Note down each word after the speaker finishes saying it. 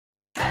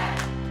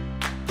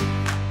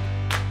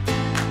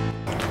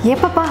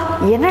எப்பப்பா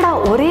என்னடா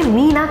ஒரே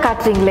மீனா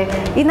காட்டுறீங்களே,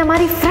 இந்த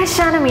மாதிரி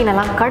ஃப்ரெஷ்ஷான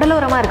மீனெல்லாம்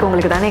கடலோரமாக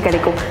இருக்கவங்களுக்கு தானே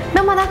கிடைக்கும்.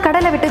 நம்ம தான்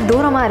கடலை விட்டு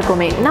தூரமாக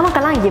இருக்கோமே,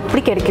 நமக்கெல்லாம்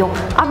எப்படி கிடைக்கும்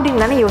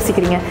அப்படின்னு தானே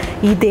யோசிக்கிறீங்க.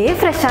 இதே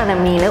ஃப்ரெஷ்ஷான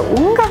மீன்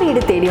உங்கள்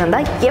வீடு தேடி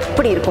வந்தால்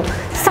எப்படி இருக்கும்?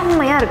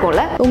 செம்மையாக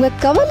இருக்கும்ல. உங்கள்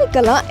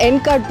கவலைக்கெல்லாம்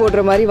என் கார்டு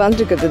போடுற மாதிரி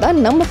வந்துருக்கிறது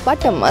தான் நம்ம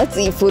பட்டம்மாள்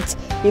சீ ஃபுட்ஸ்.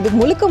 இது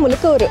முழுக்க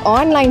முழுக்க ஒரு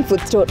ஆன்லைன்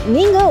ஃபுட் ஸ்டோர்.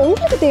 நீங்கள்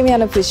உங்களுக்கு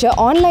தேவையான ஃபிஷ்ஷை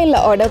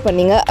ஆன்லைனில் ஆர்டர்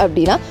பண்ணீங்க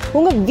அப்படின்னா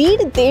உங்கள்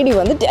வீடு தேடி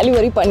வந்து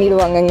டெலிவரி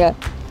பண்ணிடுவாங்கங்க.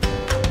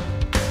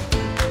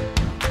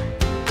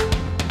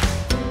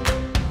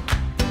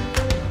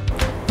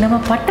 நம்ம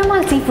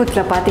பட்டம்மாள் சீ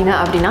ஃபுட்ஸில் பார்த்தீங்க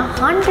அப்படின்னா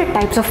 100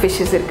 டைப்ஸ் ஆஃப்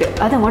ஃபிஷ்ஷஸ் இருக்குது.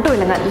 அது மட்டும்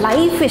இல்லைங்க,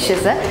 லைவ்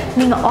ஃபிஷ்ஷஸை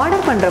நீங்கள்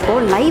ஆர்டர் பண்ணுறப்போ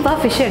லைவாக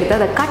ஃபிஷ்ஷை எடுத்து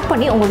அதை கட்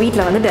பண்ணி உங்கள்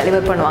வீட்டில் வந்து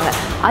டெலிவர் பண்ணுவாங்க.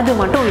 அது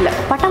மட்டும் இல்லை,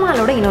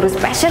 பட்டம்மாளோட இன்னொரு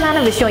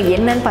ஸ்பெஷலான விஷயம்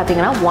என்னன்னு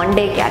பார்த்தீங்கன்னா one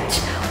day catch.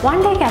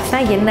 One day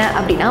கேட்ச்னால் என்ன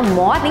அப்படின்னா,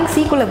 மார்னிங்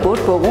சீக்குள்ளே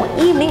போட் போகும்,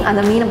 ஈவினிங்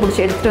அந்த மீனை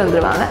பிடிச்சி எடுத்துகிட்டு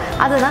வந்துடுவாங்க.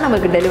 அதை தான்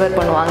நமக்கு டெலிவர்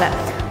பண்ணுவாங்க.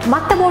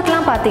 மற்ற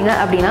போட்லாம் பார்த்தீங்க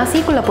அப்படின்னா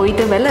சீக்குள்ளே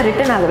போயிட்டு வெளில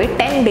ரிட்டர்ன் ஆகவே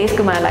 10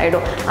 டேஸ்க்கு மேலே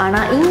ஆகிடும்.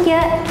 ஆனால் இங்கே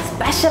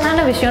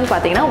ஸ்பெஷலான விஷயம்னு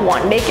பார்த்தீங்கன்னா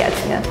ஒன் டே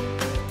கேட்சுங்க.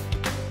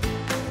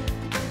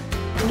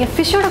 இங்கே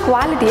ஃபிஷ்ஷோட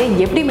குவாலிட்டியை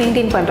எப்படி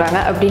மெயின்டைன் பண்ணுறாங்க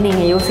அப்படின்னு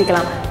நீங்கள்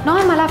யோசிக்கலாம்.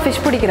 நார்மலாக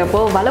ஃபிஷ் பிடிக்கிறப்போ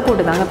வலை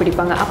போட்டு தாங்க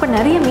பிடிப்பாங்க. அப்போ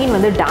நிறைய மீன்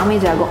வந்து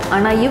டேமேஜ் ஆகும்.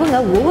 ஆனால் இவங்க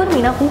ஒவ்வொரு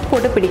மீனாக ஹூக்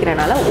போட்டு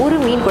பிடிக்கிறனால ஒரு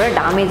மீன் கூட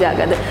டேமேஜ்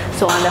ஆகாது.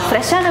 ஸோ அந்த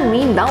ஃப்ரெஷ்ஷான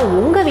மீன் தான்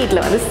உங்கள்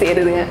வீட்டில் வந்து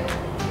சேருதுங்க.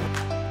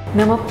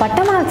 நம்ம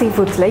பட்டம்மாள் சீ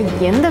ஃபுட்ஸில்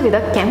எந்த வித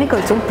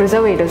கெமிக்கல்ஸும்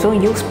ப்ரிசர்வேட்டிவ்ஸும்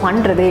யூஸ்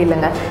பண்ணுறதே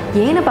இல்லைங்க.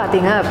 ஏன்னு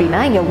பார்த்தீங்க அப்படின்னா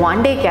இங்கே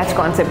ஒன் டே கேட்ச்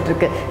கான்செப்ட்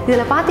இருக்குது.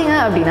 இதில் பார்த்தீங்க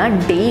அப்படின்னா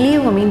டெய்லி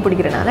இவங்க மீன்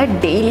பிடிக்கிறனால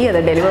டெய்லி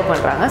அதை டெலிவர்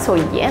பண்ணுறாங்க. ஸோ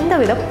எந்த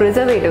வித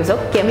ப்ரிசர்வேட்டிவ்ஸோ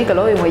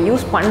கெமிக்கலோ இவங்க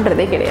யூஸ்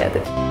பண்ணுறதே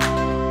கிடையாது.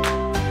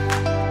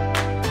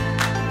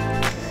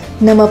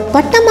 நம்ம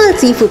பட்டம்மாள்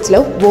சீ ஃபுட்ஸில்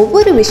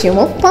ஒவ்வொரு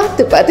விஷயமும்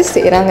பார்த்து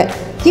செய்கிறாங்க.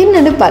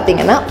 என்னென்னு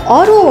பார்த்தீங்கன்னா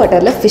ஆர்ஓ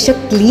வாட்டரில் ஃபிஷ்ஷை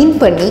க்ளீன்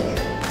பண்ணி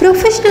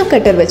ப்ரொஃபஷ்னல்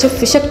கட்டர் வச்சு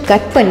ஃபிஷ்ஷை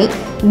கட் பண்ணி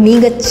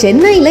நீங்கள்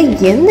சென்னையில்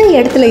எந்த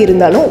இடத்துல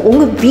இருந்தாலும்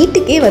உங்கள்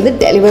வீட்டுக்கே வந்து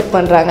டெலிவர்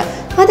பண்ணுறாங்க.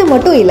 அது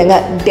மட்டும் இல்லைங்க,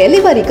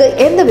 டெலிவரிக்கு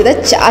எந்த வித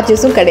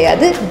சார்ஜஸும்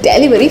கிடையாது.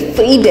 Delivery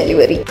free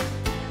delivery.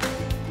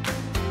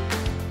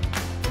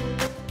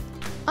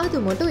 அது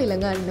மட்டும்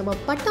இல்லைங்க, நம்ம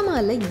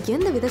பட்டம்மாளில்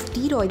எந்த வித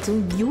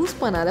ஸ்டீராய்ட்ஸும் யூஸ்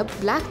பண்ணாத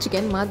பிளாக்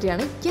சிக்கன்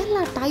மாதிரியான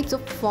எல்லா டைப்ஸ்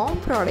ஆஃப்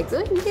ஃபார்ம்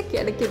ப்ராடக்ட்ஸும் இங்கே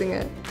கிடைக்குதுங்க.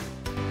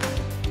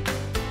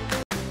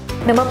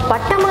 நம்ம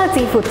பட்டம்மாள்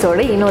சீ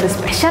ஃபுட்ஸோட இன்னொரு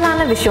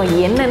ஸ்பெஷலான விஷயம்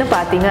என்னன்னு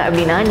பார்த்தீங்க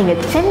அப்படின்னா,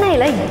 நீங்கள்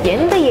சென்னையில்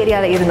எந்த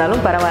ஏரியாவில்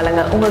இருந்தாலும்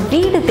பரவாயில்லைங்க, உங்கள்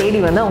வீடு தேடி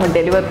வந்து அவங்க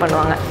டெலிவர்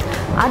பண்ணுவாங்க.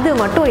 அது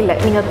மட்டும் இல்லை,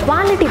 நீங்கள்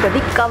குவாலிட்டி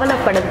பற்றி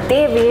கவலைப்பட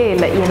தேவையே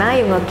இல்லை. ஏன்னா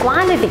இவங்க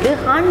குவாலிட்டிக்கு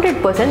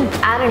 100%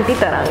 கேரண்டி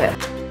தராங்க.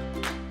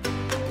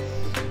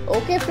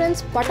 ஓகே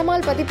ஃப்ரெண்ட்ஸ்,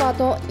 பட்டம்மாள் பற்றி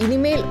பார்த்தோம்.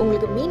 இனிமேல்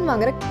உங்களுக்கு மீன்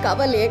வாங்குற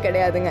கவலையே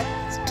கிடையாதுங்க.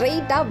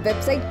 ஸ்ட்ரெயிட்டாக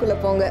வெப்சைட்குள்ளே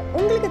போங்க,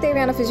 உங்களுக்கு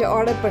தேவையான ஃபிஷ்ஷை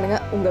ஆர்டர்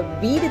பண்ணுங்கள். உங்கள்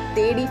வீடு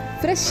தேடி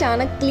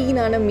ஃப்ரெஷ்ஷான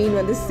க்ளீனான மீன்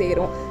வந்து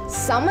சேரும்.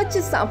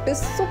 சமைச்சு சாப்பிட்டு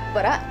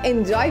சூப்பராக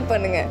என்ஜாய்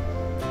பண்ணுங்கள்.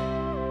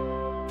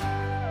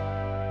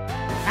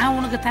 நான்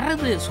உனக்கு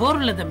தர்றது சோறு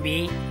இல்லை தம்பி,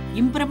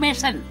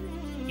 இம்ப்ரமேஷன்.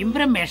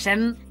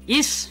 இம்ப்ரமேஷன்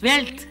இஸ்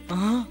வெல்த்.